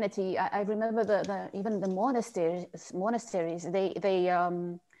Christianity, I remember even the monasteries, they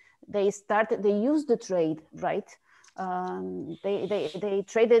used the trade, right? They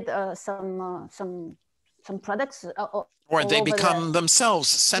traded some products. Or they become themselves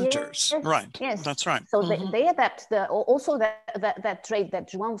centers, yes, right? Yes, that's right. So they adapt also that trade that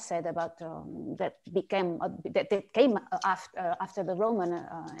João said about that came after the Roman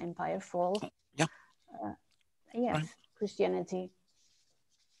Empire fall. Yeah. Yes, right. Christianity.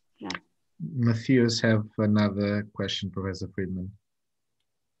 Yeah. Matthias have another question, Professor Freedman.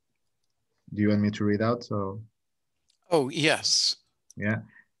 Do you want me to read out? So. Oh yes. Yeah.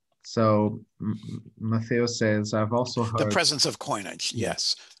 So Matteo says, I've also heard... The presence of coinage,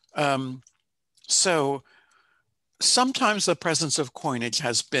 yes. So sometimes the presence of coinage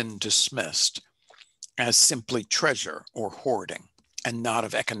has been dismissed as simply treasure or hoarding and not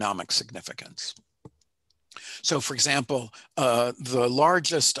of economic significance. So for example, the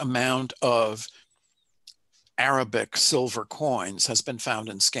largest amount of Arabic silver coins has been found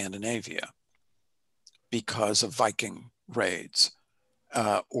in Scandinavia because of Viking raids.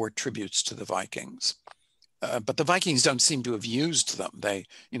 Or tributes to the Vikings. but the Vikings don't seem to have used them. They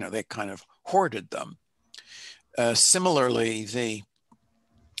kind of hoarded them. Similarly, the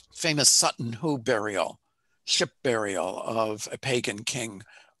famous Sutton Hoo burial, ship burial of a pagan king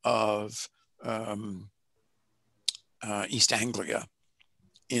of East Anglia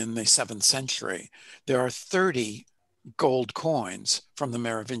in the 7th century. There are 30 gold coins from the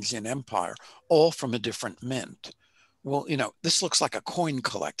Merovingian Empire, all from a different mint. Well, this looks like a coin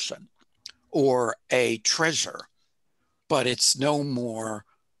collection or a treasure, but it's no more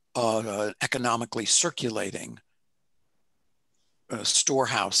economically circulating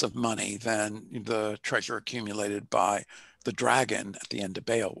storehouse of money than the treasure accumulated by the dragon at the end of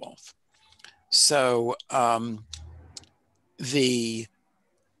Beowulf. So the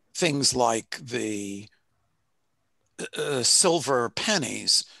things like the silver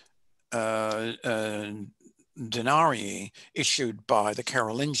pennies, denarii issued by the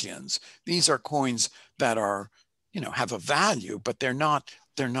Carolingians, these are coins that are, have a value, but they're not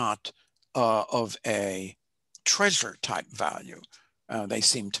of a treasure type value. They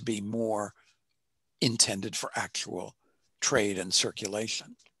seem to be more intended for actual trade and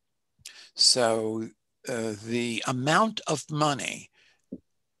circulation. So the amount of money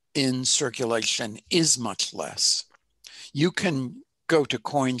in circulation is much less. You can go to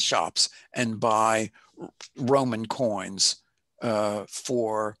coin shops and buy Roman coins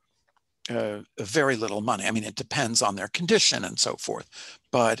for very little money. I mean, it depends on their condition and so forth,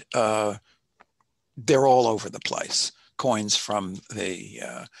 but they're all over the place. Coins from the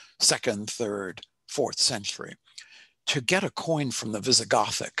 2nd, 3rd, 4th century. To get a coin from the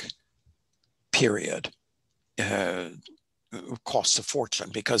Visigothic period costs a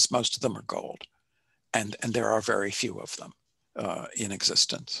fortune because most of them are gold, and there are very few of them in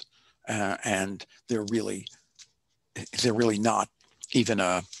existence, and they're really not even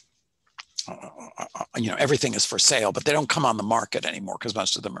everything is for sale, but they don't come on the market anymore because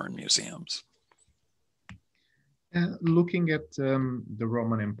most of them are in museums. Looking at the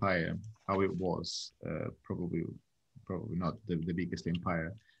Roman Empire, how it was, probably not the biggest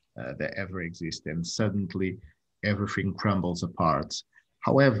empire that ever existed, and suddenly everything crumbles apart.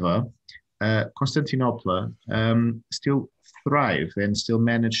 However, Constantinople still thrived and still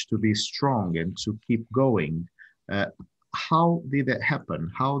managed to be strong and to keep going. How did that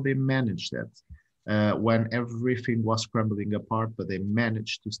happen? How they managed that when everything was crumbling apart, but they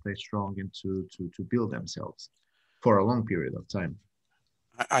managed to stay strong and to build themselves for a long period of time?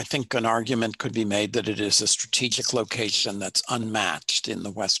 I think an argument could be made that it is a strategic location that's unmatched in the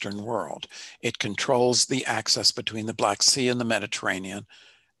Western world. It controls the access between the Black Sea and the Mediterranean,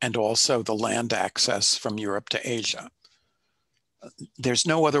 and also the land access from Europe to Asia. There's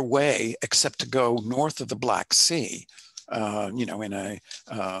no other way except to go north of the Black Sea, in an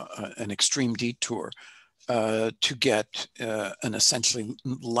extreme detour to get an essentially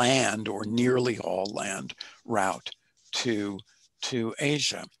land or nearly all land route to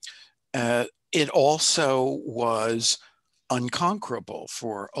Asia. It also was unconquerable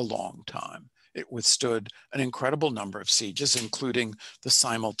for a long time. It withstood an incredible number of sieges, including the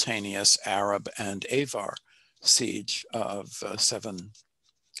simultaneous Arab and Avar siege of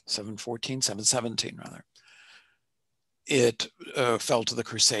 717 rather. It fell to the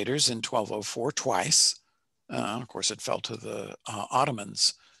Crusaders in 1204 twice. Of course, it fell to the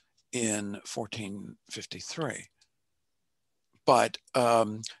Ottomans in 1453. But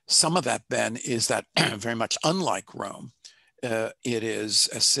some of that then is that very much unlike Rome, it is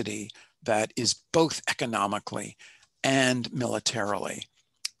a city that is both economically and militarily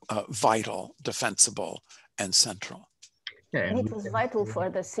vital, defensible, and central. Yeah, and it was vital for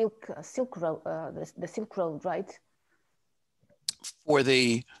the Silk Road, the Silk Road, right? For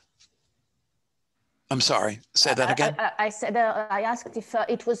the, I'm sorry, say that again. I said, I asked if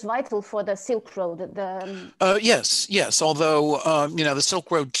it was vital for the Silk Road. Yes. Although, the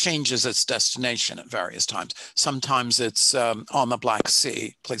Silk Road changes its destination at various times. Sometimes it's on the Black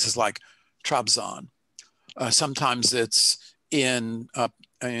Sea, places like Trabzon. Sometimes it's in,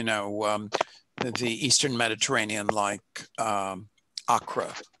 the Eastern Mediterranean, like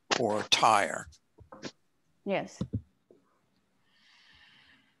Accra or Tyre. Yes.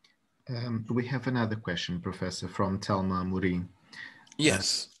 We have another question, Professor, from Telma Mourin.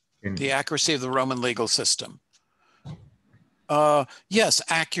 Yes, the accuracy of the Roman legal system. Yes,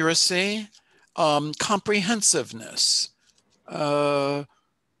 accuracy, comprehensiveness,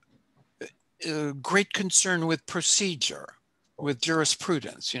 great concern with procedure, with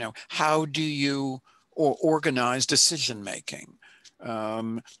jurisprudence. How do you organize decision-making,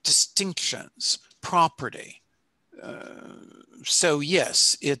 distinctions, property. So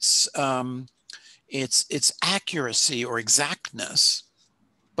yes, its accuracy or exactness,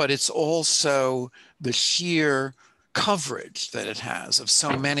 but it's also the sheer coverage that it has of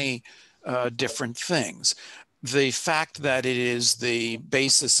so many different things. The fact that it is the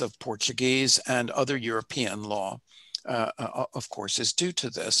basis of Portuguese and other European law, of course, is due to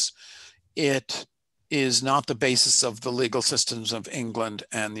this. It is not the basis of the legal systems of England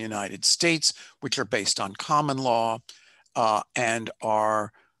and the United States, which are based on common law and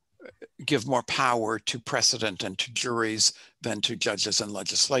give more power to precedent and to juries than to judges and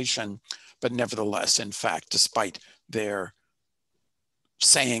legislation. But nevertheless, in fact, despite their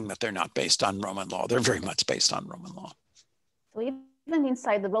saying that they're not based on Roman law, they're very much based on Roman law. So even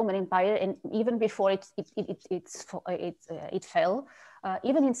inside the Roman Empire, and even before it fell,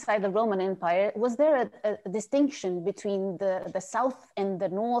 even inside the Roman Empire, was there a distinction between the south and the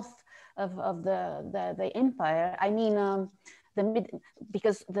north of the empire? I mean,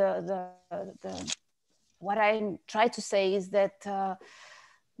 because what I try to say is that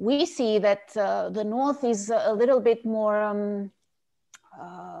we see that the north is a little bit more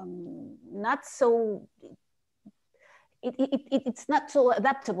not so. It's not so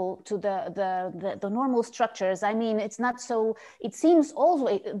adaptable to the normal structures. I mean, it's not so. It seems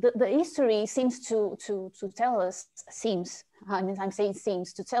always the history seems to tell us. I'm saying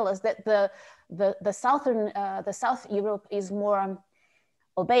seems to tell us that the South Europe is more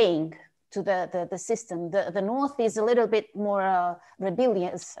obeying to the system. The North is a little bit more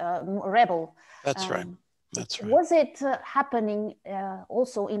rebellious, more rebel. That's right. That's right. Was it happening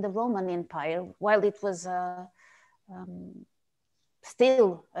also in the Roman Empire while it was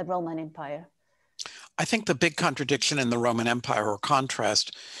still a Roman Empire? I think the big contradiction in the Roman Empire, or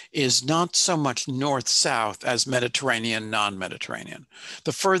contrast, is not so much north-south as Mediterranean, non-Mediterranean.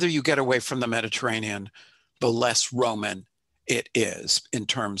 The further you get away from the Mediterranean, the less Roman it is in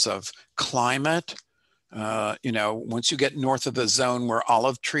terms of climate. You know, once you get north of the zone where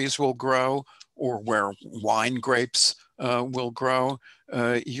olive trees will grow or where wine grapes will grow,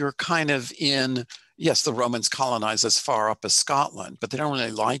 you're kind of in, yes, the Romans colonized as far up as Scotland, but they don't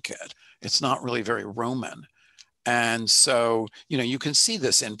really like it. It's not really very Roman. And so, you know, you can see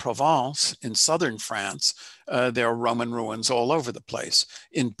this in Provence, in southern France. There are Roman ruins all over the place.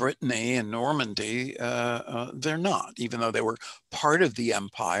 In Brittany and Normandy, they're not, even though they were part of the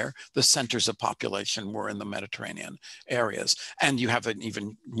empire. The centers of population were in the Mediterranean areas. And you have an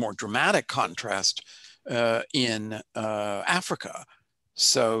even more dramatic contrast in Africa.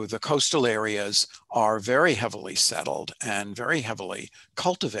 So the coastal areas are very heavily settled and very heavily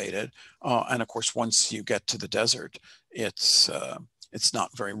cultivated. And of course, once you get to the desert, it's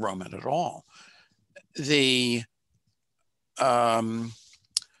not very Roman at all. The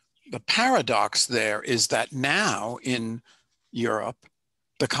paradox there is that now in Europe,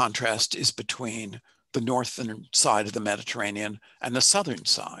 the contrast is between the northern side of the Mediterranean and the southern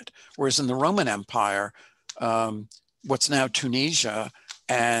side. Whereas in the Roman Empire, what's now Tunisia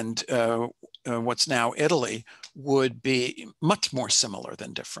and what's now Italy would be much more similar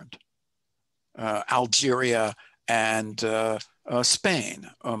than different. Algeria and Spain,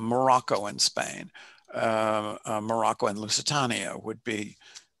 Morocco and Spain, Morocco and Lusitania would be,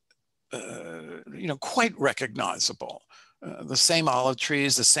 you know, quite recognizable. The same olive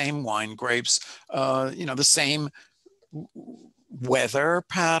trees, the same wine grapes, you know, the same weather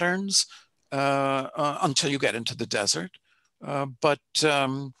patterns until you get into the desert. But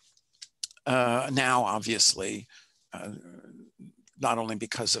now, obviously, not only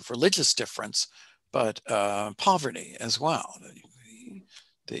because of religious difference, but poverty as well.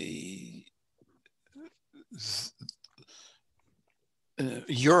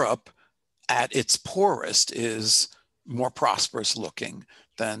 Europe at its poorest is more prosperous looking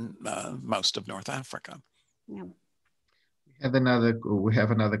than most of North Africa. Yeah. We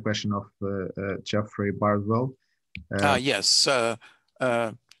have another question of Jeffrey Bardwell. Yes,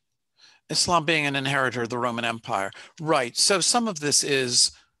 Islam being an inheritor of the Roman Empire. Right, so some of this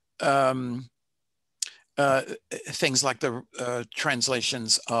is things like the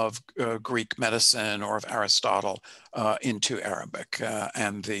translations of Greek medicine or of Aristotle into Arabic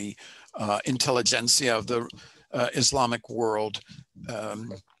and the intelligentsia of the Islamic world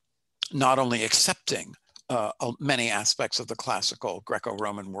not only accepting many aspects of the classical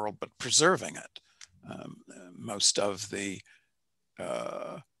Greco-Roman world, but preserving it. Most of the,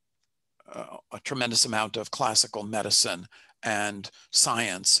 a tremendous amount of classical medicine and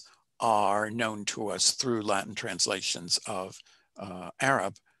science are known to us through Latin translations of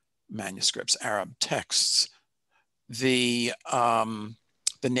Arab manuscripts, Arab texts. The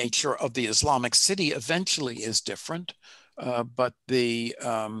nature of the Islamic city eventually is different, but the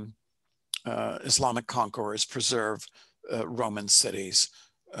Islamic conquerors preserve Roman cities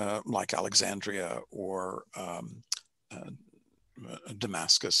like Alexandria or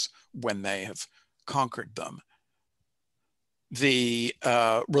Damascus when they have conquered them. The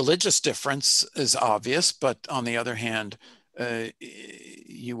religious difference is obvious, but on the other hand,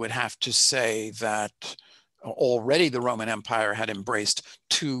 you would have to say that already the Roman Empire had embraced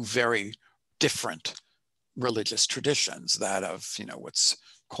two very different religious traditions, that of, you know, what's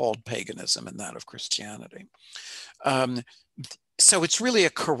called paganism and that of Christianity. So it's really a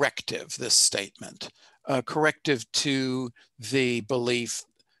corrective, this statement, a corrective to the belief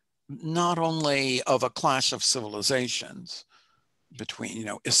not only of a clash of civilizations between, you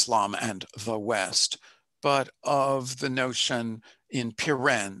know, Islam and the West, but of the notion in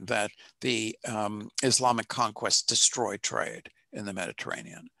Pirenne that the Islamic conquest destroyed trade in the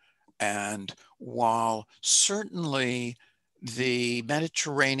Mediterranean. And while certainly the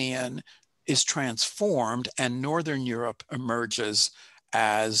Mediterranean is transformed and Northern Europe emerges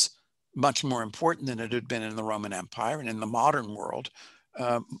as much more important than it had been in the Roman Empire and in the modern world,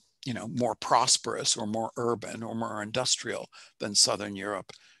 you know, more prosperous or more urban or more industrial than Southern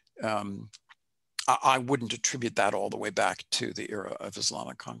Europe, I wouldn't attribute that all the way back to the era of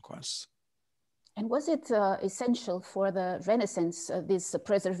Islamic conquests. And was it essential for the Renaissance, this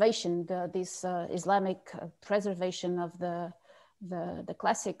preservation, this Islamic preservation of the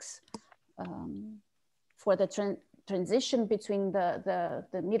classics, for the transition between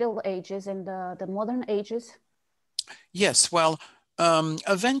the Middle Ages and the modern ages? Yes, well,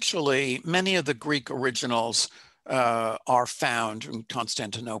 eventually many of the Greek originals are found in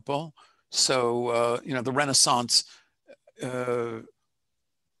Constantinople. So, you know, the Renaissance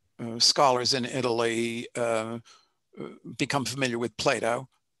scholars in Italy become familiar with Plato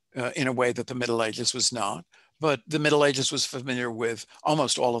in a way that the Middle Ages was not. But the Middle Ages was familiar with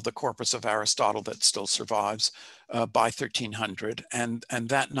almost all of the corpus of Aristotle that still survives by 1300. And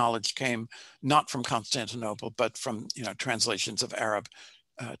that knowledge came not from Constantinople, but from, you know, translations of Arab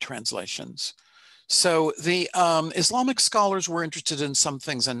translations. So the Islamic scholars were interested in some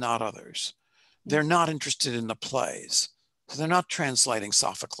things and not others. They're not interested in the plays. So they're not translating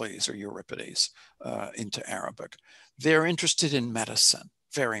Sophocles or Euripides into Arabic. They're interested in medicine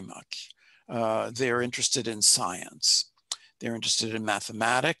very much. They're interested in science. They're interested in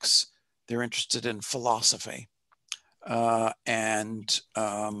mathematics. They're interested in philosophy.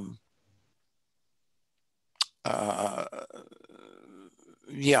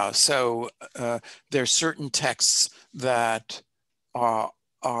 Yeah, so there are certain texts that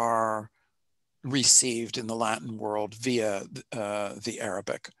are received in the Latin world via the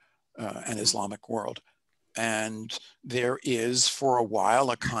Arabic and Islamic world. And there is, for a while,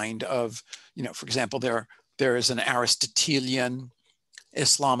 a kind of, you know, for example, there is an Aristotelian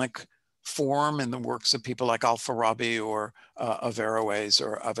Islamic form in the works of people like Al-Farabi or Averroes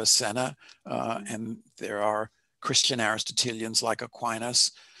or Avicenna. And there are Christian Aristotelians like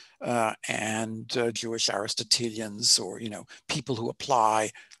Aquinas and Jewish Aristotelians, or, you know, people who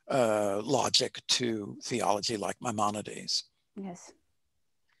apply logic to theology like Maimonides. Yes.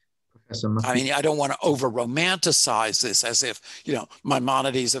 I mean, I don't want to over romanticize this as if, you know,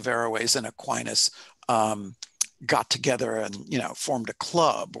 Maimonides, Averroes, and Aquinas got together and, you know, formed a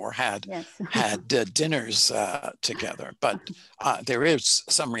club or had dinners together. But there is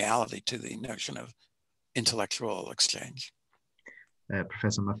some reality to the notion of intellectual exchange.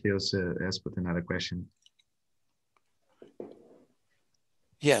 Professor Matthews has put another question.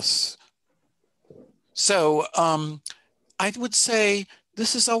 Yes. So I would say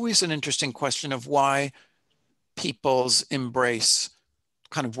this is always an interesting question of why peoples embrace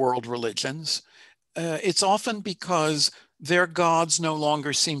kind of world religions. It's often because their gods no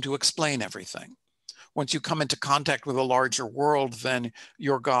longer seem to explain everything. Once you come into contact with a larger world, then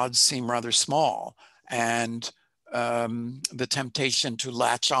your gods seem rather small. And the temptation to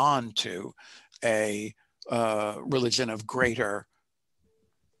latch on to a religion of greater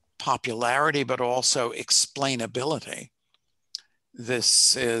popularity, but also explainability.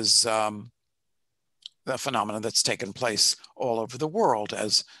 This is a phenomenon that's taken place all over the world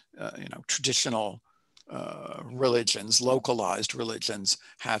as you know, traditional religions, localized religions,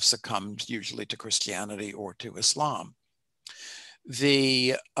 have succumbed usually to Christianity or to Islam.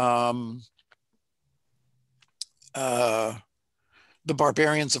 The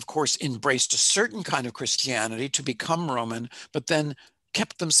barbarians, of course, embraced a certain kind of Christianity to become Roman, but then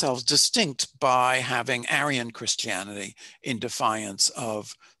kept themselves distinct by having Arian Christianity in defiance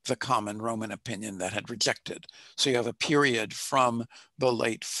of the common Roman opinion that had rejected. So you have a period from the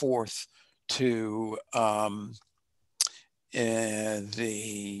late 4th to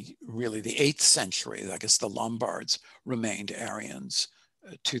really the 8th century, I guess the Lombards remained Arians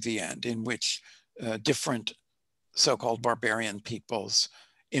to the end, in which different so-called barbarian peoples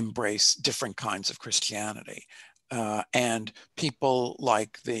embrace different kinds of Christianity. And people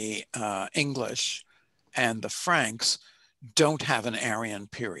like the English and the Franks don't have an Arian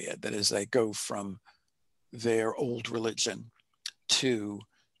period. That is, they go from their old religion to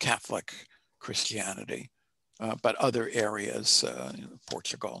Catholic Christianity. But other areas,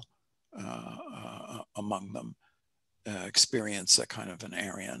 Portugal among them, experience a kind of an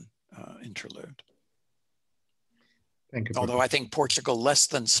Arian interlude. Thank you. Although I think Portugal less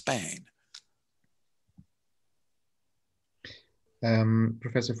than Spain.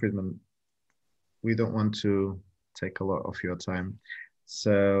 Professor Freedman, we don't want to take a lot of your time.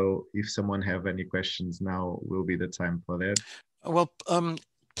 So if someone have any questions, now will be the time for that. Well,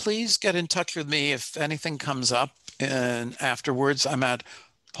 please get in touch with me if anything comes up, and afterwards I'm at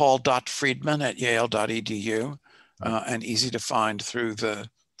paul.friedman@yale.edu and easy to find through the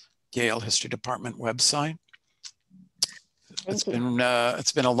Yale History Department website. It's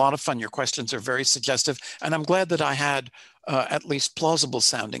been a lot of fun. Your questions are very suggestive, and I'm glad that I had at least plausible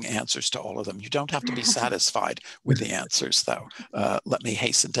sounding answers to all of them. You don't have to be satisfied with the answers, though. Let me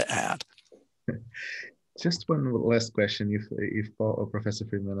hasten to add. Just one last question, if Paul or Professor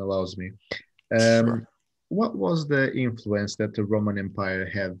Freedman allows me. Sure. What was the influence that the Roman Empire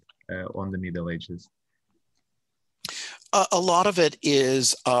had on the Middle Ages? A lot of it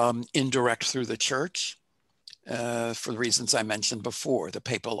is indirect through the church, for the reasons I mentioned before. The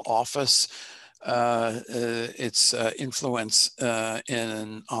papal office, its influence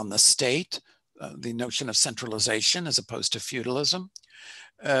on the state, the notion of centralization as opposed to feudalism.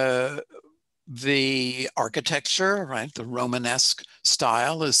 The architecture, right? The Romanesque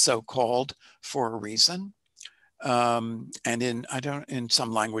style is so called for a reason. And in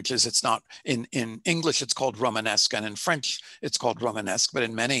some languages, it's not, in English, it's called Romanesque, and in French, it's called Romanesque, but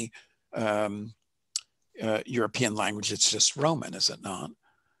in many European languages, it's just Roman, is it not?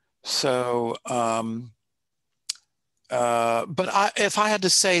 So, but if I had to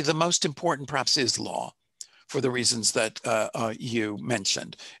say, the most important perhaps is law, for the reasons that you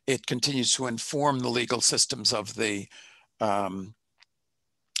mentioned. It continues to inform the legal systems of the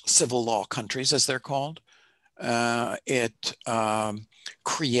civil law countries, as they're called. It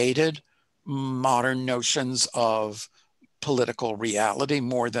created modern notions of political reality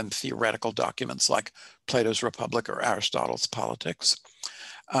more than theoretical documents like Plato's Republic or Aristotle's Politics,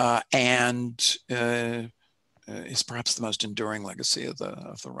 and is perhaps the most enduring legacy of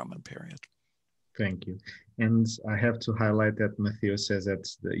the Roman period. Thank you. And I have to highlight that Matthew says that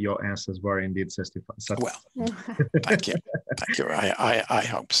your answers were indeed satisfying. Well, thank you. Thank you. I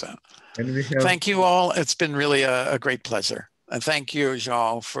hope so. And we have... Thank you all. It's been really a great pleasure. And thank you,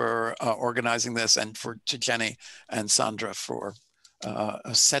 Jean, for organizing this, and to Jenny and Sandra for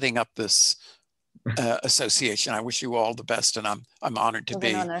setting up this association. I wish you all the best, and I'm honored to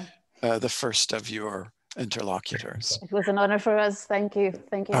be the first of your interlocutors. It was an honor for us. Thank you.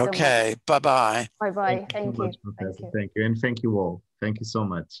 Thank you so much. Okay. Bye-bye. Bye-bye. Thank you. Thank you. And thank you all. Thank you so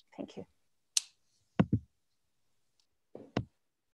much. Thank you.